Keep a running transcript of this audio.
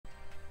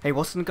Hey,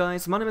 what's up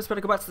guys, my name is Ben,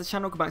 welcome back to the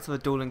channel, welcome back to the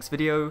Duel Links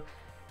video.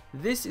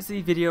 This is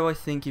the video I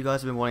think you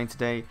guys have been wanting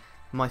today,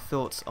 my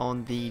thoughts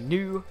on the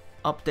new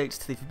updates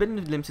to the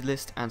Forbidden Limited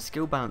list and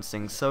skill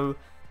balancing. So,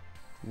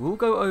 we'll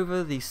go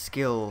over the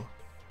skill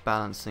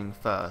balancing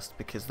first,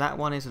 because that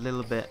one is a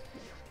little bit,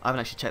 I haven't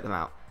actually checked them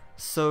out.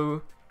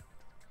 So,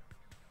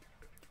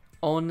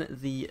 on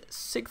the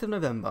 6th of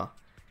November,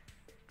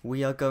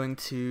 we are going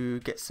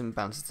to get some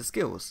balances to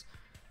skills.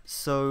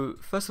 So,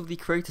 first of all, the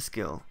creator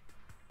skill.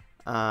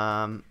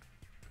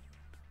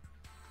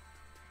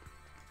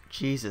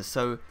 Jesus,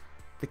 so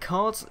the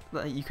cards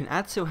that you can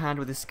add to your hand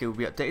with this skill will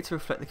be updated to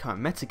reflect the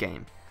current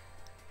metagame.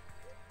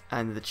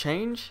 And the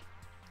change,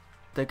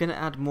 they're going to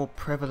add more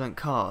prevalent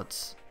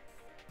cards.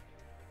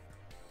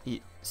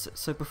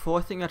 So before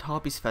I think we had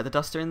Harpy's Feather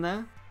Duster in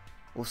there,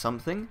 or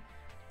something.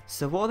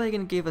 So what are they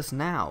going to give us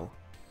now?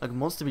 A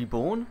Monster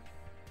Reborn?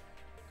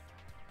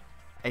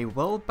 A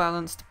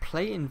well-balanced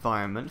play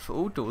environment for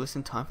all duelists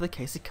in time for the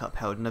KC Cup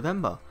held in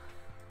November.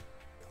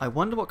 I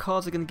wonder what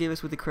cards are going to give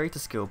us with the creator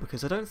skill,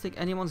 because I don't think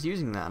anyone's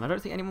using that, and I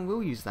don't think anyone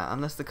will use that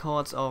unless the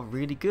cards are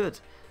really good.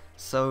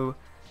 So,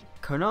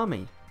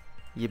 Konami,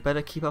 you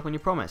better keep up on your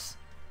promise.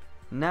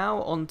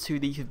 Now on to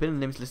the Forbidden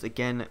Limited list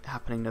again,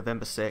 happening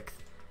November 6th.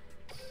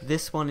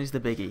 This one is the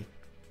biggie.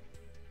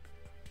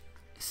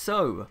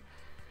 So,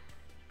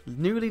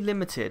 newly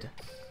limited,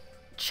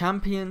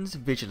 Champions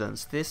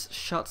Vigilance. This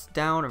shuts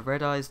down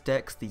Red Eyes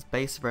decks, these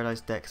base Red Eyes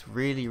decks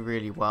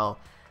really well.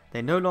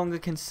 They no longer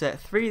can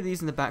set 3 of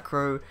these in the back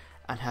row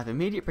and have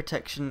immediate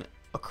protection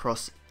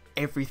across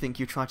everything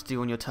you try to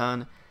do on your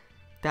turn.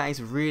 That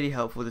is really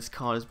helpful. This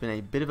card has been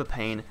a bit of a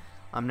pain.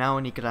 I'm now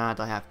only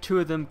glad I have 2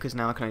 of them, because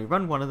now I can only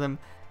run 1 of them.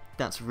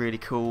 That's really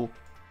cool.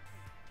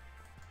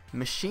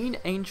 Machine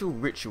Angel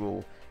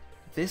Ritual.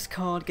 This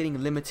card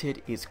getting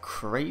limited is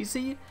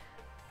crazy.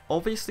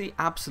 Obviously,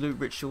 Absolute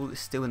Ritual is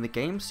still in the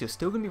game, so you're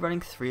still going to be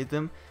running 3 of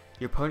them.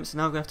 Your opponents are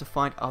now going to have to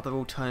find other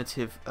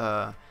alternative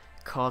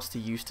cards to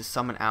use to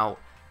summon out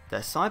their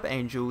Cyber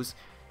Angels,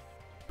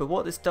 but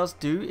what this does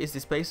do is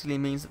this basically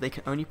means that they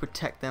can only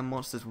protect their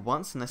monsters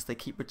once unless they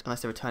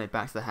return it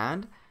back to the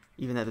hand,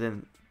 even though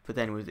then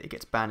it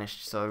gets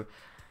banished, so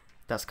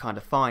that's kind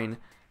of fine.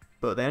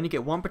 But they only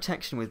get 1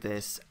 protection with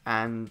this,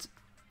 and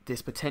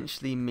this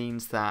potentially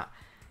means that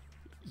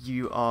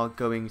you are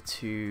going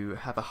to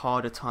have a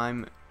harder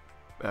time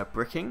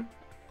bricking,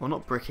 well,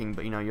 not bricking,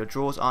 but you know, your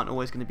draws aren't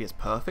always going to be as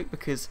perfect,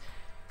 because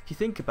if you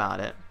think about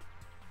it,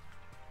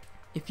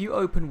 if you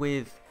open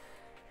with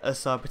a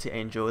Cyber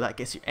Angel, that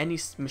gets you any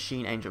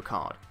Machine Angel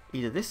card,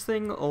 either this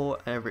thing or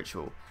a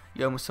Ritual.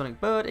 You open with Sonic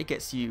Bird, it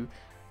gets you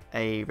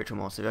a Ritual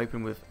monster. You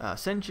open with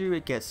Senju,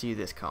 it gets you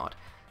this card.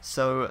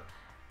 So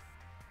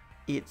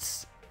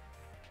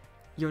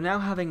you're now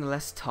having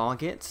less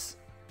targets,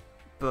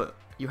 but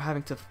you're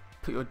having to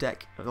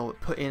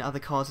put in other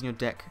cards in your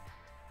deck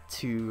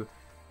to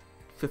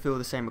fulfill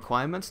the same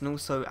requirements. And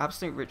also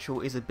Absolute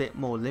Ritual is a bit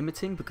more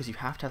limiting because you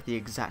have to have the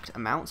exact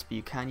amounts, but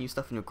you can use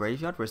stuff in your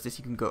graveyard, whereas this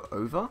you can go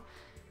over.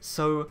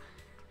 So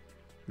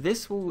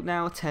this will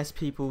now test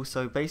people.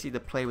 So basically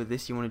the play with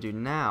this you want to do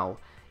now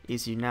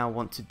is you now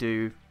want to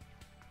do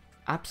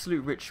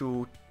Absolute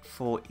Ritual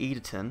for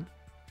Egerton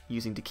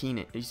using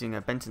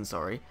Benton,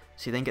 sorry.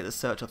 So you then get the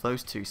search of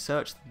those 2.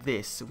 Search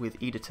this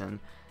with Egerton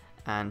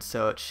and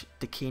search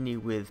Dakini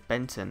with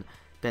Benton,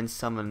 then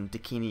summon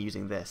Dakini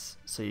using this,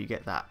 so you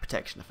get that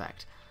protection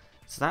effect.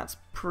 So that's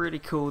pretty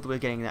cool that we're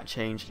getting that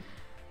change.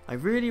 I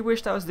really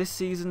wish that was this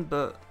season,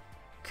 but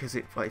because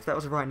if that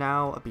was right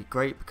now, it'd be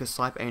great, because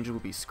Cyber Angel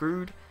would be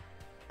screwed,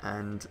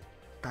 and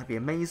that'd be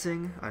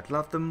amazing. I'd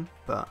love them,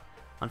 but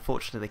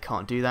unfortunately they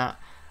can't do that.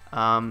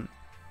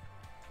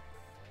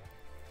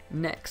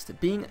 Next,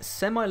 being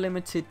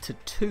semi-limited to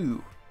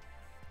 2,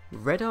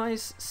 Red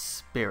Eyes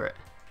Spirit.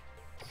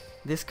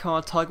 This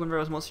card, target one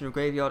Red Eyes monster in your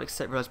graveyard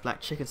except Red Eyes Black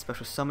Chicken,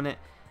 special summon it.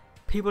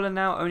 People are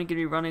now only going to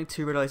be running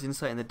 2 Red Eyes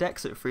Insight in the deck,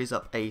 so it frees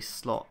up a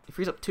slot. It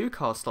frees up 2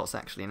 card slots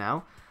actually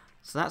now.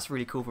 So that's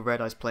really cool for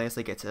Red Eyes players.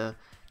 They get to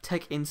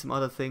take in some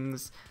other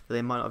things that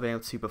they might not have been able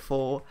to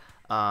before.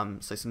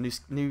 So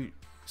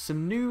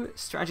some new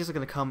strategies are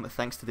going to come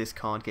thanks to this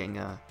card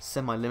getting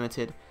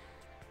semi-limited.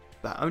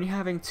 But only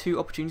having 2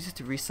 opportunities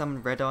to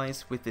resummon Red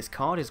Eyes with this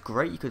card is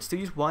great. You could still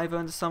use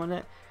Wyvern to summon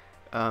it,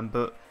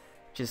 but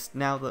just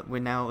now that we're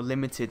now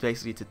limited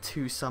basically to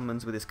 2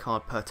 summons with this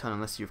card per turn,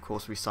 unless you of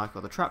course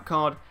recycle the trap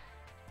card,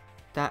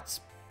 that's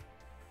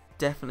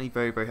definitely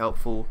very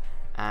helpful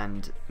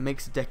and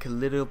makes the deck a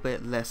little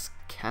bit less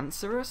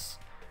cancerous.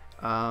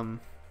 You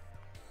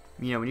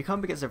know, when you come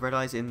up against the Red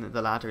Eyes in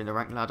the ladder, in the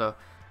rank ladder,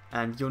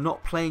 and you're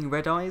not playing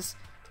Red Eyes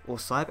or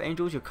Cyber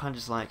Angels, you're kind of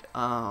just like,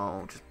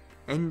 oh, just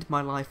end my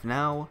life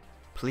now,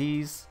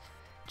 please.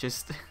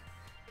 Just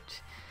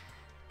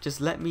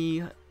let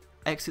me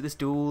exit this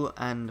duel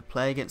and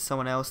play against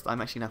someone else that I'm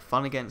actually going to have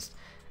fun against.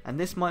 And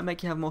this might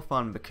make you have more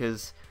fun,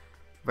 because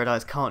Red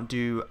Eyes can't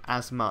do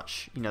as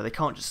much. You know, they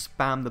can't just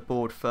spam the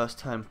board first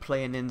turn,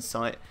 play an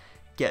Insight,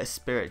 get a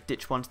Spirit,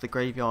 ditch 1 to the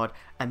graveyard,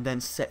 and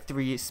then set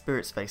 3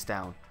 Spirits face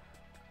down.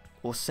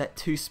 or set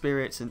 2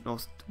 spirits or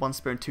 1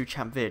 spirit and 2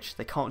 champ vig.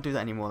 They can't do that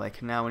anymore. They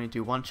can now only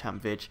do 1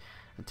 champ vig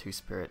and 2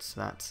 spirits.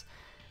 So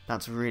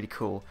that's really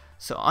cool.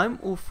 So I'm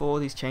all for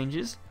these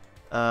changes.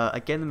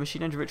 Again, the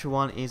Machine Engine Ritual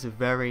one is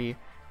very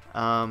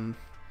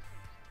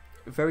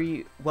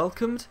very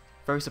welcomed,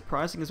 very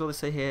surprising as well. They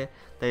say here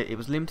that it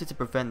was limited to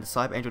prevent the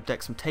Cyber Angel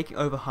decks from taking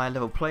over higher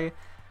level play.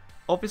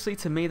 Obviously,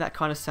 to me, that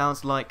kind of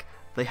sounds like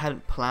they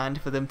hadn't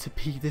planned for them to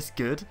be this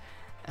good,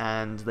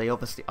 and they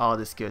obviously are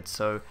this good.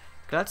 So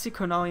glad to see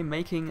Konami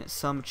making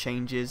some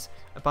changes.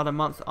 About a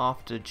month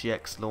after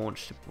GX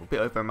launched, a bit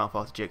over a month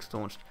after GX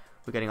launched,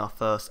 we're getting our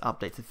first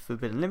update to the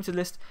Forbidden Limited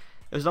list.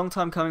 It was a long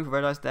time coming for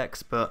Red Eyes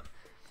decks, but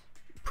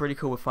pretty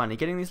cool we're finally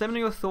getting these. Let me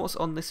know your thoughts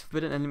on this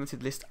Forbidden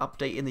Unlimited list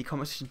update in the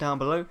comment section down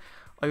below.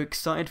 Are you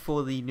excited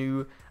for the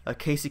new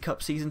KC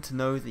Cup season, to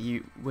know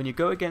that when you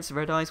go against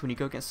Red Eyes, when you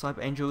go against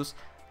Cyber Angels,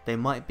 they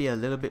might be a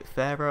little bit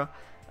fairer?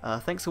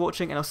 Thanks for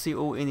watching, and I'll see you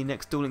all in the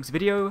next Duel Links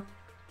video.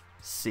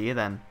 See you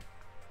then.